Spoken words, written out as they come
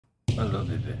Hello,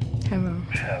 baby. Hello.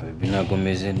 Baby, ntabwo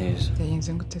meze neza.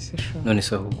 Yagenze gute se sho? None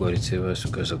se ahubwo waretse basi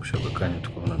ukaza gushaka akanya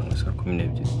tukabonana nka saa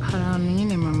 12. Hari ahantu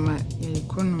nyine mama yari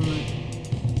kuntuma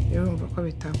yumva ko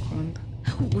bitakunda.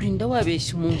 Urinda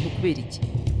wabeshya umuntu kubera iki?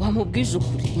 Wamubwije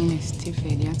ukuri. Nyine Steve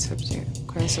yari yansabye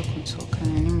ko yaza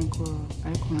kunsohokana nimugoroba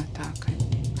ariko nkatakanye.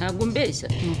 Ntabwo mbeshya.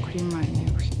 Ni ukuri Imana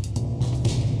yewe.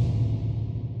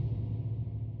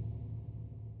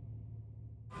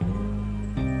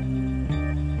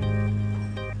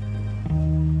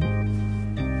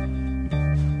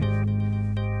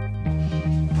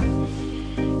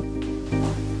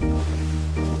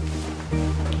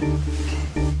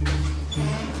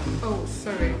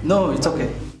 No, it's okay.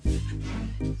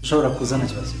 Ushobora kuzana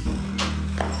kibazo.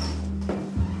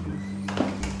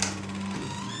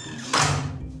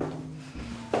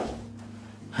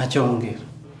 Ntacyo wambwira.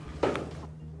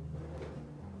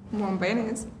 Wambaye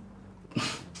neza.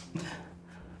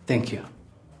 Thank you.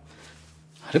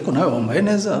 Ariko nawe wambaye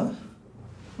neza.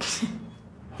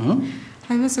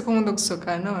 Hanyuma se ko nkunda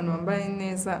gusohokana n'abantu bambaye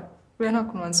neza. Buriya nta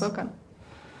kuntu wansohokana.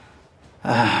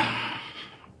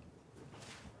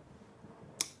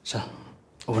 Sha,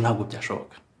 ubu ntabwo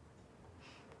byashoboka.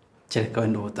 Kereka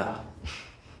wenda ubutaha.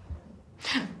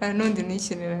 N'undi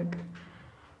nikiniraga.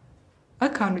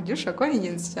 Akantu ugiye ushaka ko ari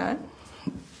ingenzi cyane.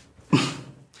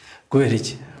 Kubera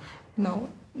iki? No,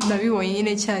 nabibonye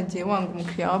nyine cyagiye wanga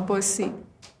umukiriya wa bosi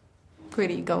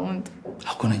kubera iyi gahunda.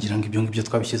 Ako nagira ngo ibyo ngibyo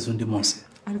twabishyize undi munsi.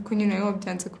 Ariko nyine wowe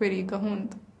byanze kubera iyi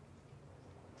gahunda.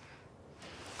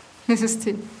 Nese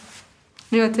still.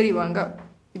 Niba atari ibanga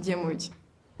ugiye mu biki?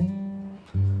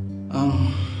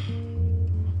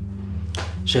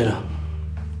 Shera,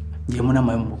 ngiye mu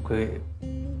nama y'umukwe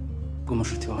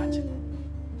bw'umushuti wanjye.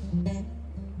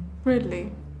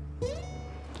 Really?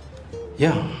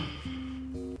 Yeah.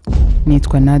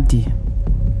 Nitwa Nadia.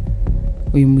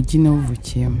 Uyu mujyi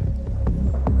nawuvukiyemo.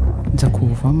 Nza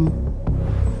kuwuvamo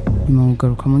nyuma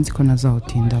kugarukamo nzi ko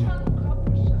nazawutindamo.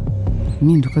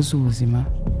 Impinduka z'ubuzima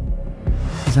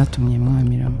zatumye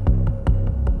mwamiramo.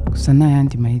 Gusa nta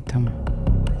yandi mahitamo.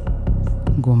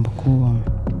 Ngomba kuwubamo.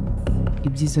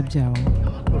 Ibyiza byawo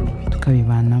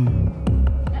tukabibanamo.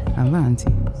 Abanzi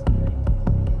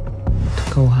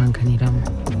tukawuhanganiramo.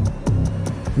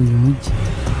 Uyu mujyi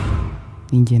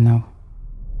ni njye nawe.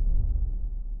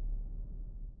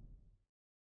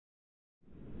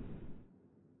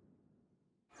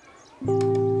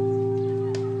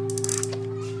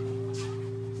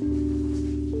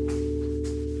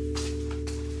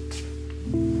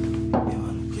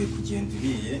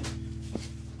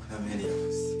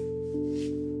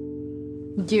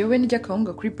 Ngewe nijya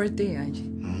kawunga kuri birthday yanjye.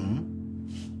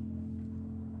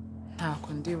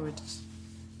 Ntako ndi burya.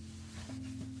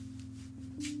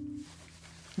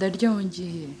 Ndarya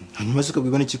wongiye. Hanyuma se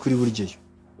ukabwirwa n'iki kuri buryeyo?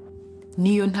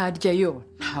 Niyo ntaryayo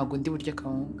ntago ndi burya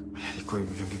kawunga. Ariko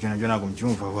ibyo nabyo ntabwo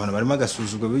mbyumva, abantu barimo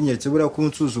agasuzuguro binyeretse buriya ko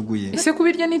unsuzuguye. Ese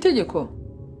kubirya ni itegeko?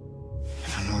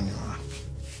 Nanone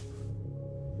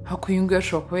Hakuyungu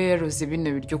yashobora kuba yaroze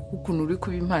bino biryo kuko uri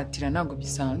kubimpatira ntabwo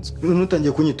bisanzwe.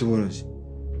 Nutangiye kunyita umurozi.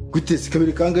 Gute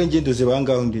sikabiri kangahe ngendo ze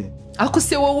bangaho ndi? Ako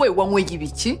se wowe wanyweye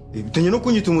ibiki? Bitonye no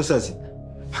kunyita umusazi.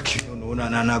 Hakino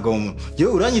nanaga umuntu.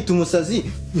 Yewe uranyita umusazi,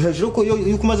 hejuru ko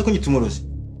yo kumaze kunyita umurozi.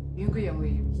 Yungu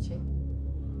yanyweye ibiki?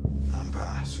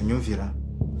 Amba, sunyumvira.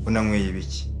 Unanyweye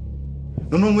ibiki?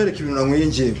 None umwereka ibintu nanyweye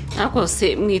ngewe. Ako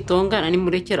se mwitongana ni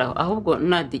murekeraho ahubwo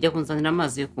Nadia ijya kunzanira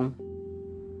amazi yo kunywa.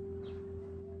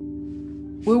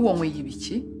 Wewe wanyweye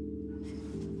ibiki?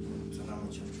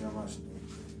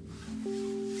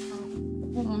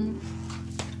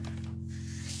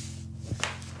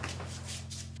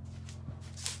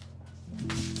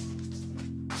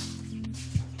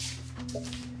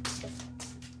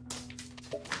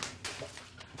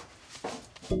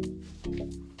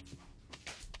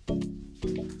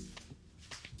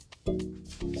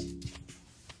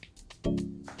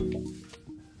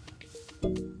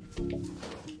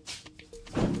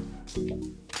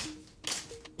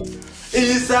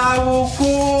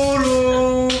 Isabukuru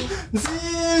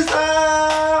nziza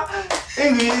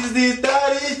ingwizi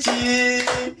tariki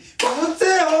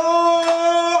umutseho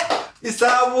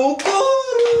isabukuru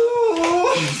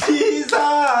nziza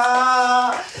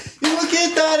imuki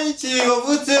tariki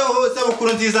umutseho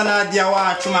isabukuru nziza Nadia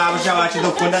wacu mabusha wacu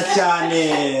dukunda cyane.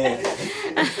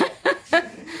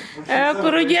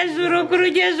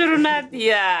 Kurugejuru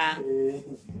Nadia.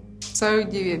 Sawa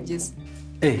ugiye byiza.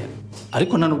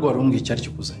 Ariko nta nubwo warumbwiye icyari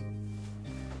kikuzanye.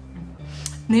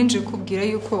 Ninje kubwira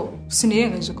yuko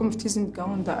sinirengeje ko mufite izindi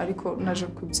gahunda ariko naje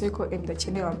kubitse ko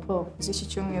ndakeneye rapport z'iki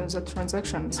cyumweru za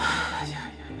transactions.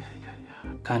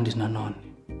 Kandi nanone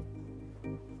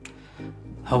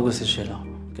ahubwo se shera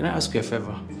Can I ask you a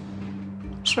favor?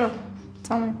 Sure.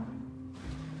 Tell me.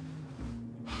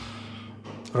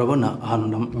 Urabona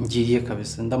ahantu ngiye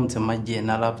kabisa ndamutse magiye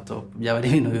na laptop byaba ari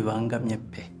ibintu bibangamye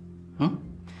pe.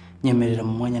 Nyemerera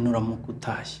mu mwanya nuramuka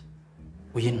utashye.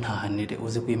 Uyintahanire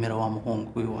uze kwimera wa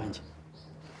muhungu w'iwanjye.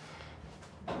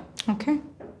 Okay.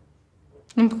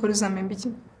 Nimbikora uzamemba iki?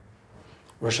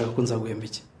 Urashaka ko nzaguhemba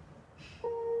iki?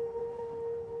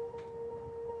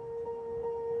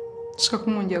 Shaka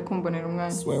kumwongera kumbonera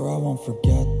umwanya. Swear I won't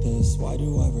forget this. Why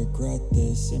do I regret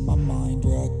this? In my mind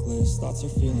reckless. Thoughts are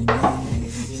feeling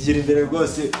endless. Gira imbere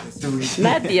rwose.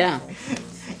 Nadia,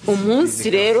 umunsi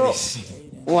rero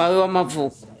wawe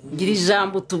w'amavuko. Gira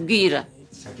ijambo tubwira.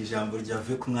 Shaka ijambo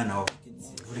ryavuye ku mwana wawe.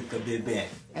 Uri ka bebe.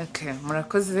 Okay,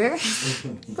 murakoze.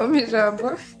 Komeza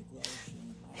ijambo.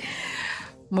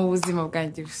 Mu buzima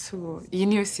bwanjye busubo. Iyi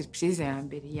niyo surprise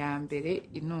ya mbere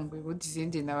intunguye ubundi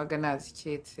izindi nabaga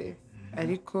naziketse.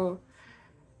 Ariko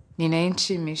ni nayo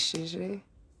nshimishije.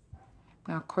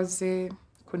 Mwakoze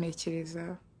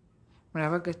kunekereza.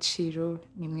 Muraba agaciro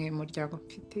nimwe muryango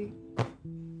mfite.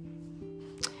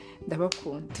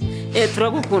 Ndabakunda.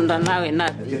 Turagukunda nawe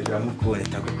Nadia. Turamukunda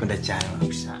ndagukunda cyane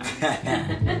wabishaka.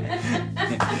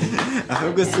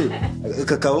 Ahubwo se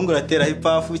kakabungu ratera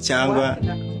hipafu cyangwa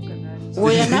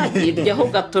Oya Nadia iryaho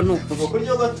gato nuko.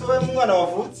 kuryo gatuwe mu mwana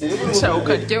wavutse. Shaka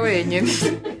ukarya wenyine.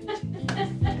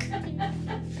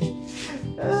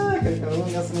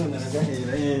 Kakabungu asumuna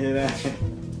nagahera.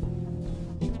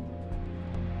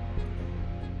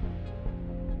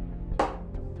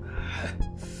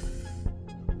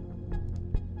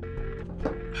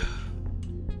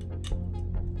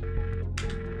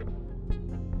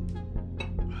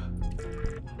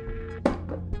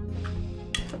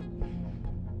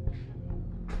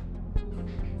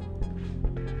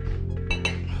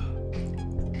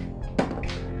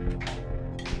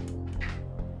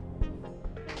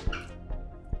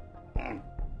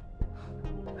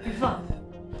 Yvan,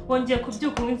 wongeye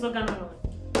kubyuka unywa inzoga nanone.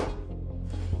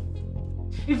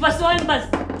 Yvan, si wowe mbaza.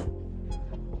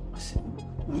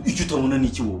 Icyo utabona ni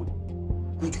iki wowe?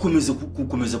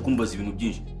 Gukomeza kumbaza ibintu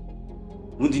byinshi.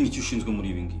 Ubundi ni icyo ushinzwe muri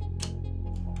ibi ngibi.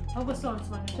 Ahubwo se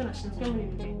wansobanura icyo nashinzwe muri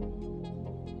ibi ngibi.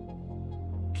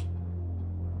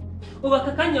 Ubu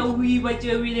aka kanya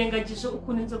wibagiwe wirengagije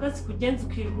ukuntu inzoga zikugenza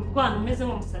ukirirwa urwana umeze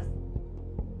nk'umusazi.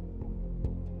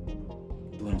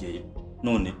 Ndongeye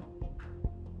none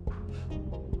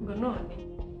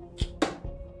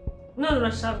none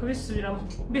urashaka kubisubiramo.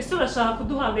 Mbese urashaka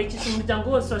kuduhangayikisha umuryango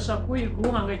wose, urashaka kuwirirwa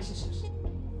uwuhangayikishije.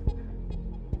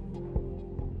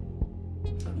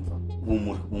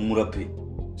 humura pe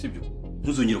sibyo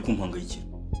ntuzongera kumpangayikira.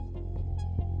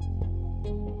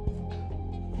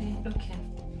 Okay.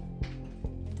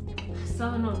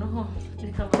 Sawa noneho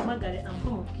reka mpamagare amko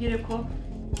mubwire ko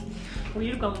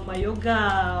wirirwa mu mayoga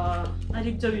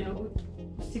ari byo bintu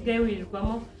usigaye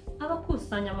wirirwamo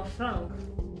abakusanya amafaranga.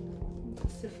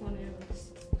 Telefone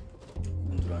yose.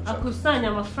 Akusanya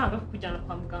amafaranga kujyana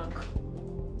kwa muganga.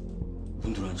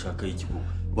 Ubundi uranshaka iki koko?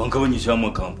 Wangabanyije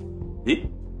amagambo.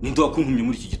 Ninde wakuntumye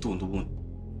muri iki gitondo ubundi?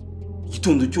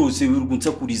 Igitondo cyose wirirwa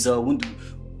unsakuriza ubundi.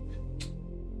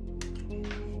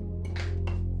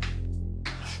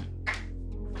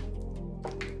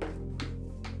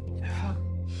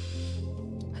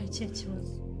 Hari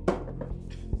ikibazo.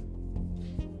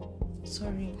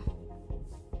 Sorry.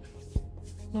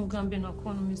 N'ubwambe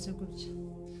nakubona umeze gutya.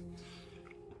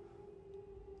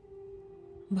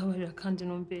 Mbabarira kandi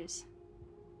numbeshye.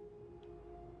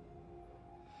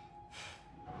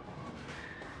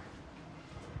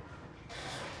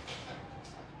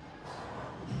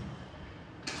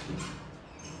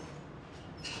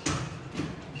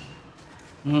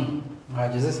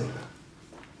 Mwageze se?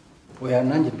 Oya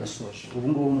nanjye ndasoje. Ubu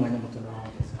ngubu umwanya muto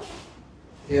ndahageze.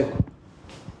 Yego.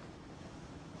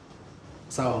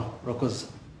 Sawa, urakoze.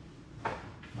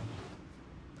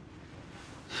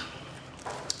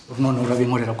 None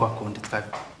urabinkorera kwa kundi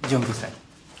twabyumvikanye.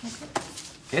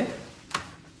 Okay?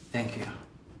 Thank you.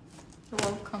 You're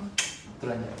welcome.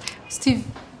 Turanyara. Steve,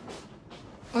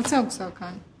 what's up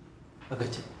Sakan?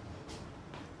 Agake.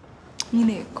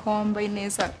 Nyine ko wambaye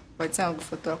neza bajya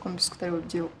gufotora ko mbise utari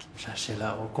bubyibuke.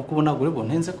 Shashela uko kubona gure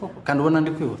bonenze koko kandi ubona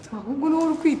ndi kwihuta. Ahubwo ni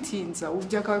uri kwitinza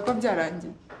ubyakawe ko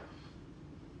byarangiye.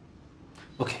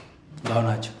 Okay. Ngaho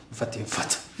nacyo mfatiye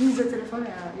mfata. Nize telefone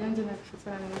yanjye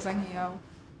nabifatira neza nk'iyawe.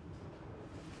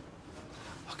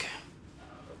 Okay.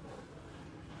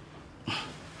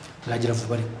 Lagira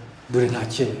vuba ariko dore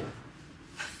ntakeye.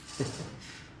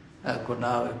 Ako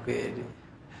nawe kweli.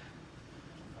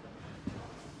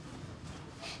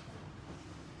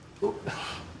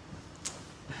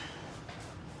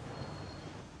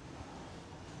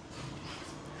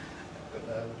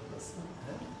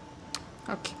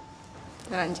 Okay.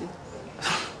 Yarangiye.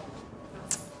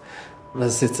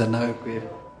 urasetsa nawe kwera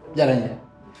byarangiye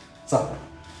sawa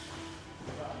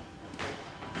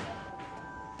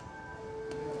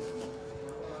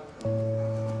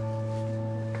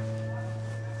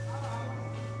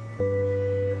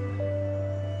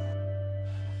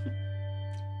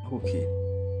Okay.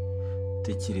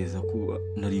 Tekereza ko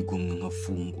narigomwe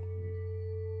nkafungwa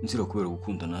nzira kubera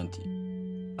gukunda Nadia.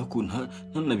 Ako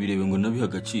ntanabirebe ngo nabiha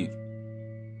agaciro.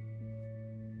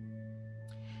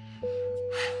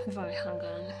 Yvan,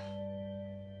 ihangane.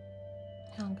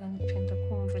 Ihangane penda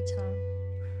kumva cyane.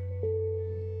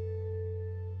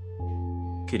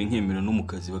 Kera nkemera no mu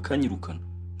kazi bakanyirukana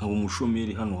nkaba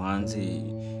umushomeri hano hanze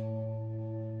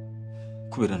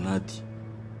kubera Nadia.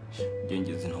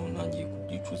 Ngengeze naho ntangiye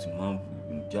kubyicuza impamvu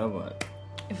ibintu byabaye.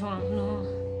 Yvan,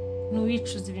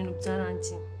 ntuwicuza ibintu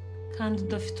byarangiye kandi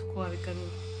udafite uko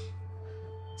wabigarura.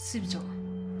 Sibyo?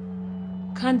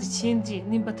 Kandi ikindi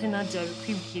nimba atari Nadia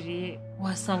wabikwibwiriye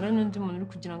wasanga ari n'undi muntu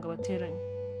uri kugira ngo abateranye.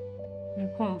 Uri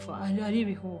kumva ari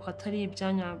ibihuha atari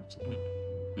ibyanyabyo.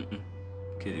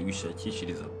 Kere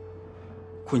wishakishiriza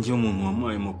ko ngiye umuntu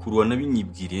wamaye makuru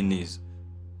wanabinyibwiriye neza.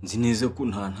 Nzi neza ko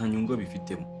nta nyungu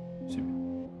bifitemo. Sibyo?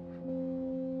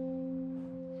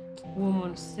 Uwo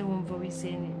muntu se wumva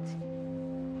wizeye neza.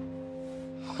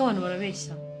 Kuko abantu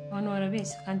barabeshya. Abantu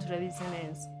barabeshya kandi urabizi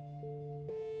neza.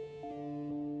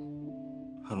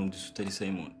 Hari undi utari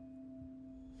Simon.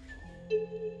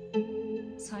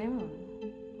 Simon?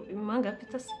 Impanga ya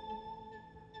Peter se?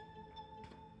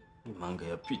 Impanga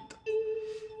ya Peter?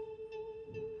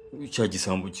 Cya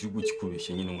gisambo kiri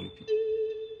gukikubeshya nyine muri Peter.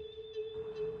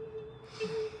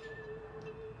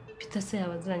 Peter se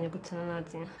yabaziranye gute na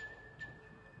Nadia?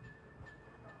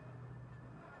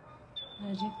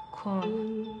 Ariko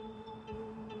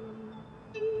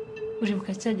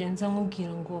uribuka cyagenza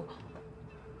nkubwira ngo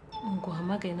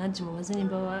uhamagaye Nadia mubaze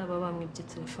nimba baba bamwibye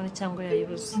telefone cyangwa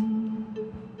yayibuze.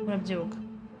 Urabyibuka?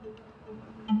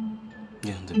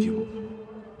 Ndabyibuka.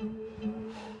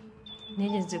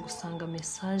 Nigeze gusanga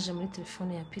message muri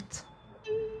telefone ya Peter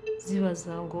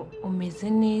zibaza ngo umeze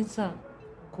neza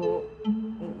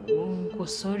ngo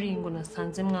sorry ngo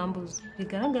nasanze mwambuze.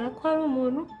 Bigaragara ko ari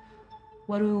umuntu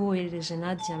wari wohereje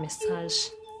Nadia message.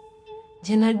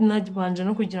 Njye nabanje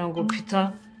no kugira ngo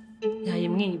Peter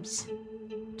yayimwibye.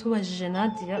 Tubajije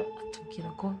Nadia atubwira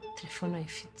ko telefone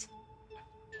ayifite.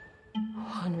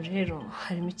 Hano rero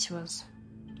harimo ikibazo.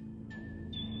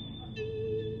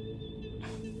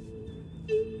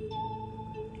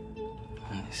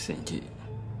 Senge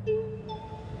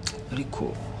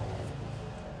ariko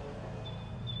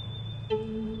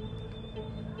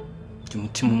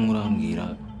umutima umwe urambwira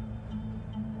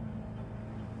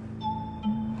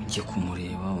njye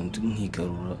kumureba undi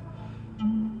nkigarura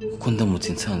kuko ndamutse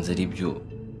nsanze ari byo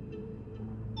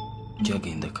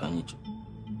byagahinda kanyica.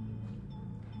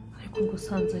 Ariko ubwo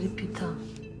usanze ari Peter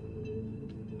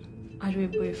ari we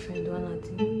boyfriend wa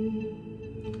Nadia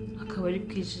akaba ari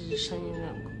kwijijisha nyine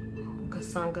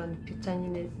ugasanga ni Peter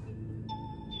nyine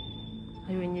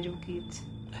ari we nyiri bwite.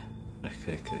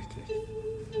 Reka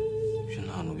ibyo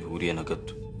nta hantu bihuriye na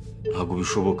gato. Ntabwo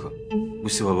bishoboka.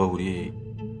 Gusa baba bahuriye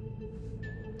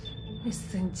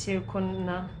ese ngiye ko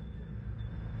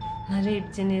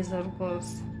narebye neza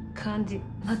rwose kandi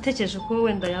natekereje ko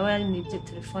wenda yaba yarinibye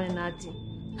telefone Nadia.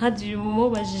 Nadia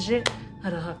umubajije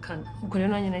arahakana. Ubwo rero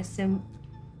nanjye nahise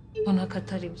mbona ko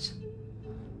atari byo.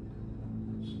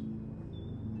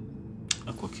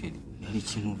 Ako Keri hari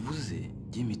ikintu uvuze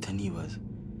njye mpita nibaza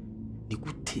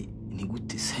ni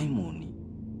gute Simon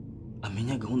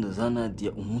amenya gahunda za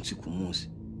Nadia umunsi ku munsi.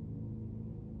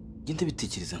 Njye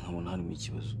ndabitekereza nkabona harimo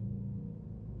ikibazo.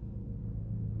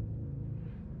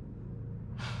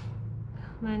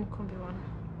 Nani ko mbibona.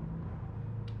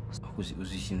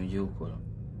 Uzi ikintu ugiye gukora?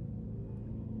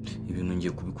 Ibintu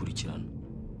ngiye kubikurikirana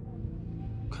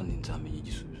kandi nzamenya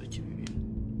igisubizo cy'ibi bintu.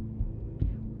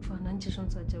 Nanjye ejo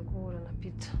nzajya guhura na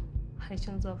Peter. Hari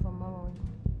icyo nzavamo abonye.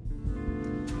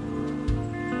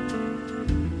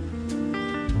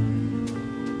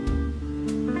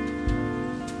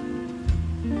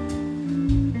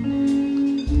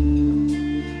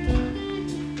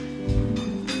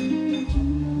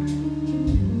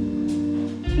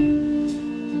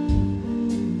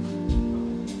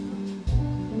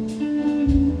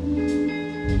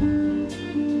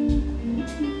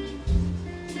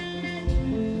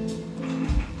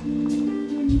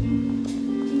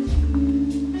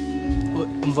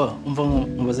 umva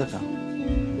mubaza ka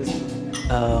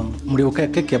muribuka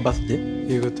keke ya birthday?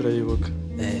 Yego turayibuka.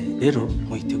 Rero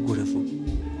muyitegure vuba.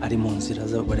 Ari mu nzira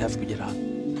zabo bari hafi kugera hano.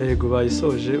 yego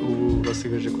bayisoje ubu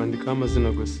basigaje kwandikaho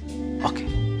amazina gusa. Okay,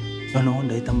 noneho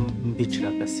ndahita mbicira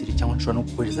agasiri cyangwa nshobora no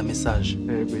kukohereza message.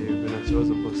 Yego nta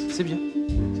kibazo boss. Sibyo?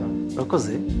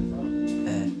 Urakoze.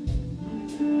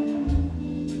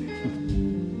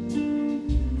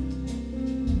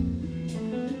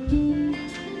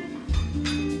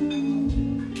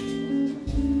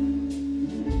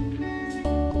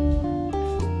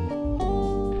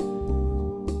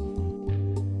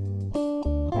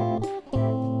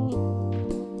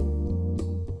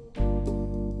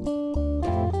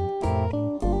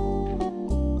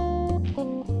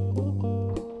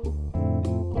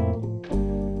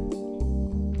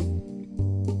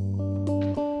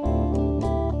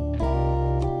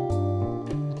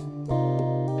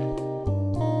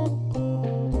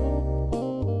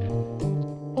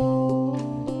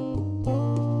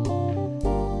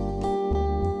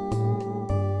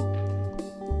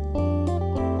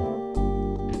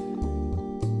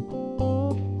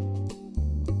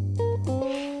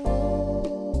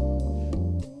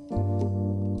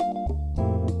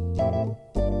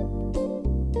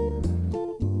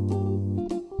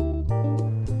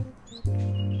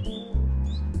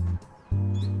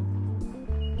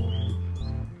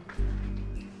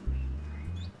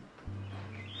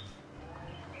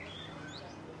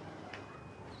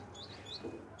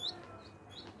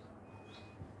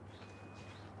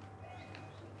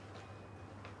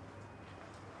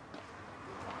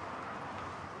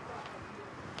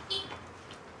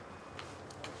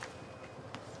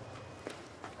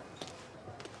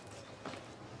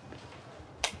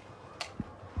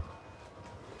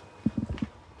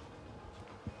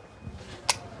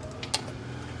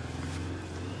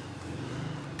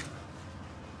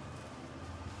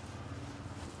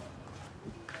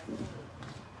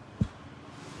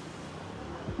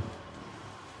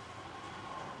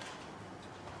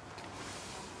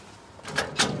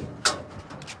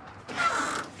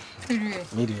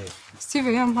 Miriwe.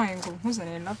 Steve yampaye ngo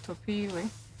nkuzanire laptop yiwe.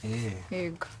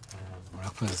 Yego.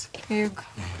 Murakoze. Yego.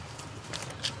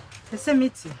 Ese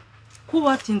Mitsi, kuba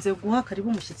watinze guha karibu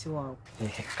umushyitsi wawe?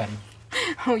 Karibu.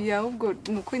 Oya, ubwo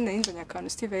nuko ndayinzanya akantu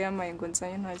Steve yampaye ngo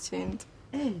nzanye nta kindi.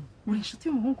 Uri inshuti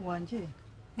y'umuhungu wanjye?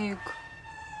 Yego.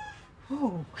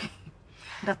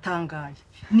 Ndatangaye.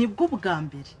 Nibwo bwa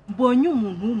mbere mbonye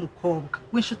umuntu w'umukobwa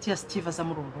w'inshuti ya Steve aza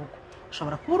muri uru rugo.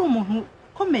 Ushobora kuba uri umuntu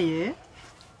ukomeye.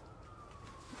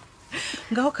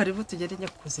 Ngaho karibu tugere njye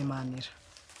kukuzimanira.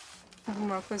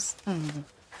 Murakoze.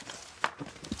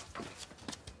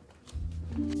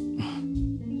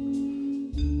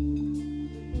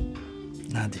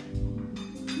 Nadia,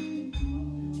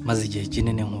 maze igihe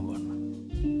kinini nkubona,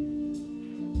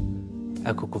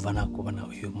 ariko kuva nakubona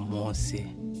uyu munsi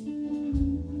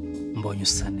mbonye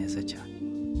usa neza cyane.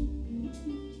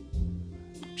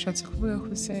 Ushatse kuvuga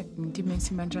ko se indi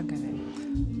minsi manjagaraye?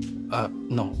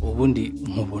 No, ubundi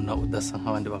nkubona udasa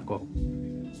nk'abandi bakobwa,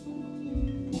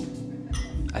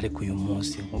 ariko uyu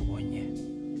munsi nkubonye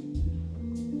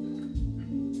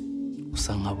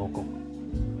usa nk'aboko.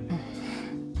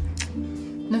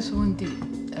 Nase ubundi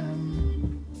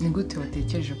ni gute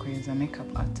watekereje kohereza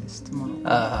makeup artist mu rugo?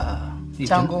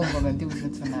 Cyangwa wumvaga ndi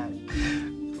buzensa nabi?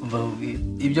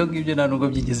 Ibyo ngibyo nta nubwo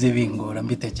byigeze bingora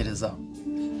mbitekerezaho.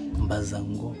 Mbaza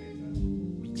ngo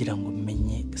kugira ngo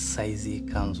menye size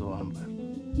y'ikanzu wambara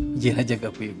igihe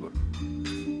najyaga kwigura,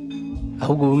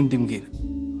 ahubwo ubundi mbwira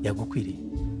yagukwiriye.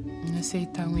 Nase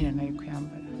itankwira nayo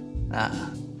kuyambara.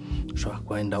 Ushobora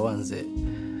kwenda wanze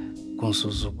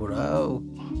kunsuzugura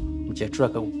umukecuru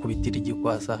akagukubitira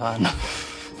igikwasa hano.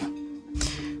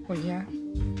 Oya,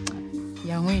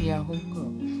 yankwiriye ahubwo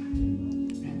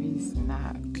urabizi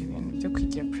ntabwo ibintu byo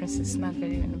kwigira princess ntabwo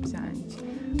ari ibintu byanjye.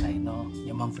 I know,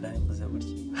 niyo mpamvu nari mvuze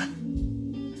burya.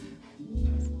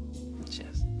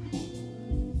 Cheers.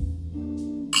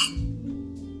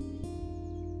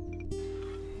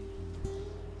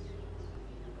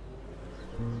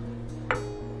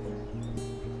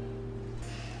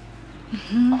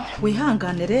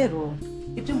 Wihangane rero,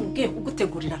 ibyo mubwiye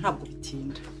kugutegurira ntabwo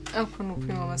bitinda. Ako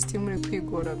nukuri mama Steve muri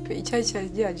kwigora pe. Icyayi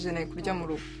cyagihagije naye kurya mu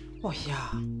rugo. Oya,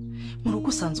 mu rugo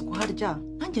usanzwe kuharya,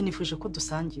 nanjye nifuje ko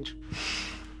dusangira.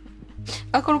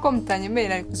 Ako nuko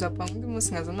mutanyemerera ari kuzapanga undi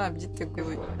munsi nkaza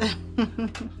nabyiteguye.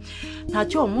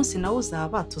 Ntacyo uwo munsi nawe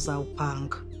uzaba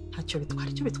tuzawupanga. Ntacyo bitwara,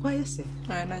 icyo bitwaye se?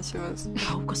 Nta kibazo.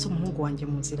 Ahubwo se umuhungu wanjye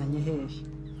muziranye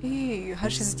hehe?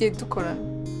 Hashize igihe dukora.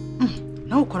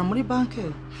 Nawe ukora muri banki?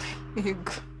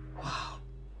 Yego. Wow.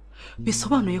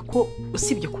 Bisobanuye ko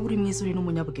usibye kuba uri mwiza uri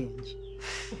n'umunyabwenge.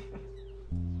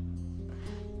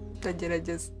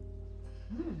 Ndagerageza.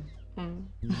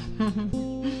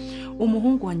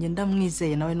 Umuhungu wanjye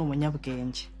ndamwizeye nawe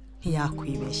n'umunyabwenge.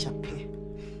 Ntiyakwibeshya pe.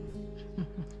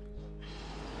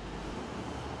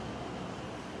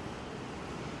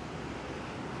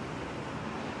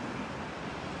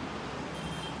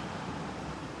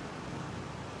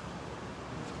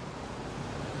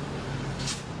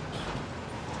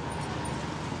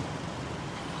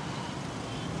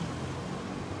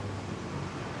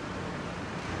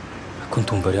 ko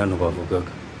ntumva ari hano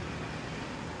bavugaga.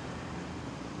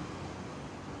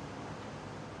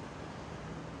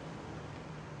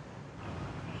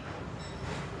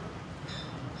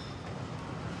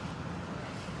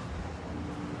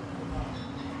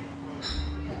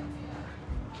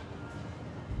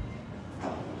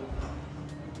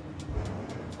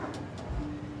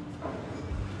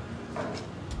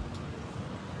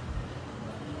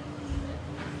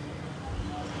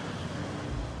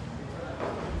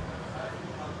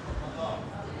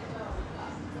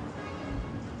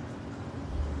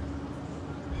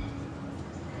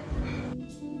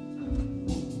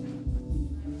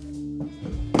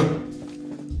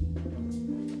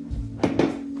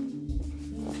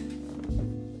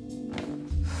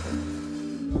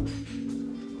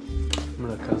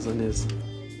 Murakaza neza.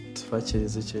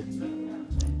 Tubakiriza iki?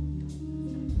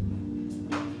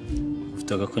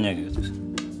 Ufite agakonyage gatose?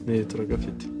 Ne,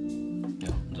 turagafite.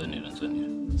 Yo, nzanira.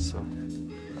 Sawa.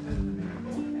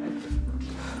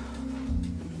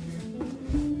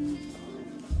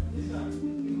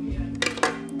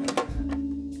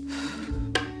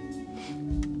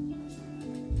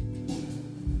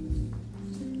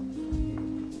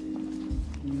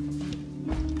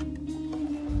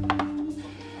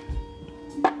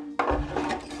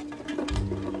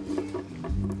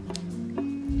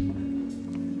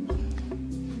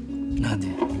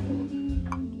 Nadia,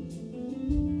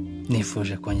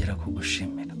 nifuje kongera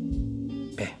kugushimira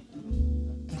pe.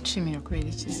 Nshimira kubera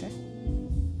iki se?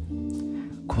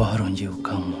 Kuba warongeye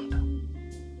ukankunda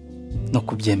no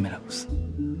kubyemera gusa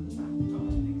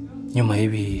nyuma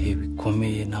y'ibihe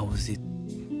bikomeye nawe uzi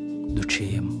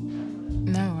duciyemo.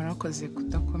 Nawe warakoze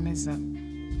kudakomeza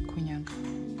kunyanga.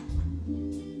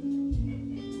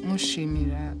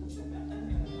 Mushimira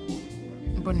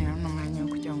mbonera n'umwanya wo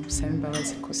kugira ngo usabe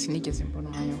imbabazi ko sinigeze mbona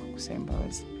umwanya wo gusaba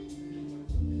imbabazi.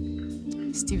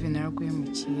 Steven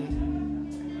araguhemukiye.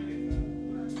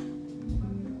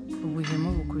 Ubuhemu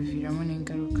bukuviramo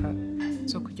n'ingaruka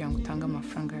zo kugira ngo utange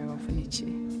amafaranga yawe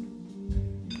wavunikiye.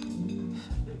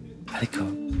 Ariko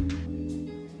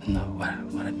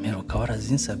warameruka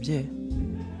warazinsabye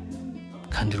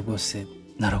kandi rwose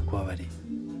narakubabariye.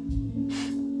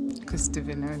 Ko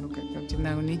Steven nawe ntukagabye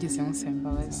ntabwo nigeze musaba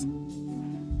imbabazi.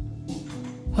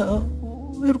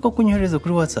 Wiruka kunyohereza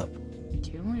kuri WhatsApp?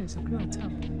 Ngiye kumwohereza kuri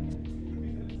WhatsApp.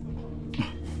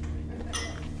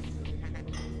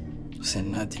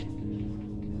 Nadia,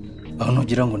 aho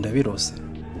ntugira ngo ndabirose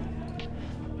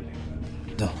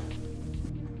do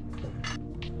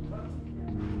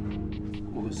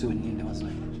ubuze nyine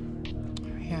wazanye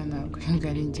ya ntabwo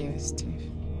ngari njyewe Steve.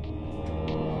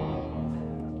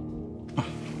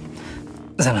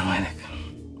 zana mwereka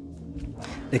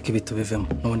reka ibi tubivemo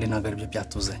n'ubundi ntabwo aribyo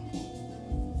byatuzanye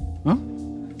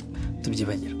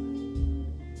tubyibagira.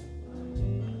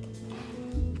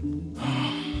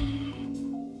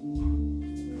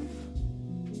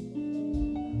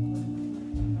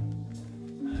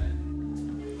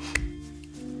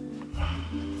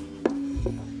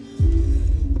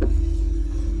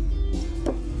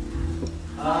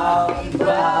 Happy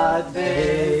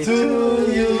birthday to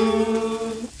you.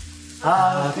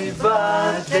 Happy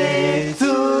birthday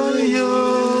to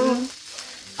you.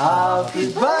 Happy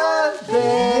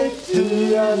birthday to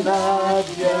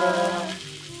Nadia.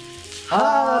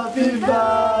 Happy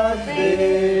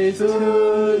birthday to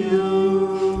you.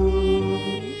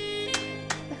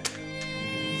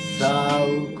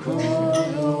 Saukuru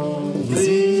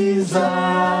nziza.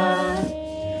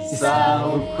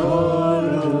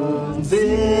 Saukuru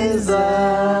nziza.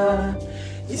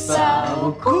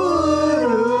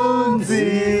 Isabukuru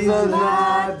nziza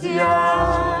Nadia.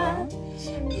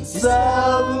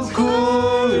 Isabukuru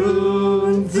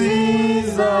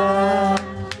nziza.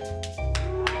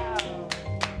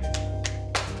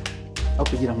 aho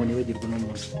kugira ngo nibagirwe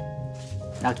n'umunsi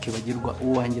nakibagirwa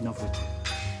uwanjye navuye.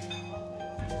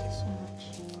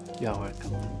 You're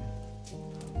welcome.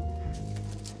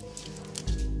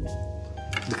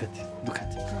 Dukati.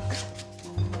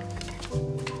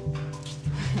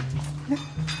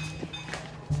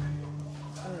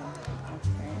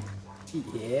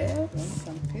 Yes.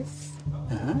 Some piece.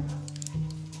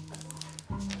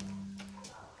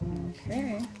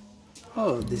 Okay.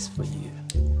 Oh, this for you,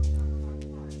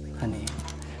 honey.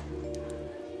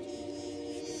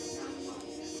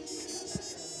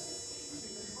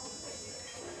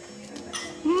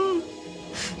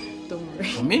 Don't worry.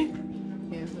 For me?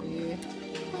 Yeah, for you.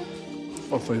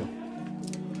 Or for you?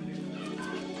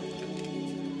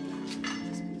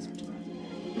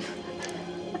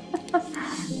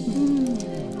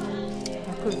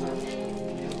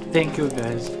 Thank you,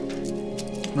 guys.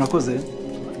 Murakoze.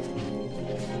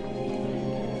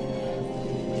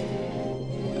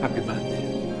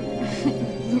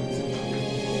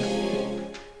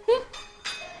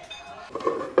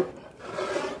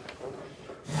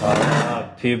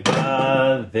 Happy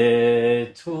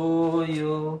birthday to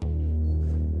you.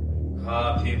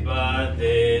 Happy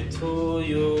birthday to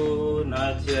you,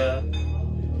 Nadia.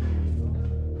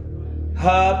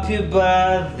 Happy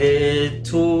birthday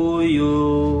to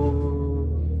you.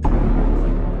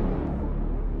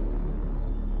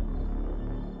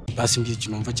 basi mbye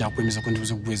ikintu umva cyakwemeza ko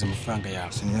ndibuze kuguheza amafaranga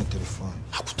yawe siniya telefone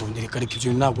hakutondere kareka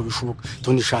ibyo ntabwo bishoboka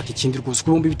toni shaka ikindi rwose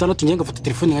ku 6,000 ngenga fata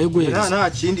telefone nkayo guheza nta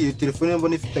kindi telefone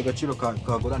mbona ifite agaciro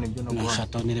kagorana ibyo no guha nashaka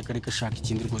toni reka shaka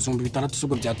ikindi rwose 6,000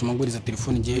 sugo byatuma nguriza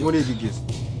telefone ngiye muri igigeze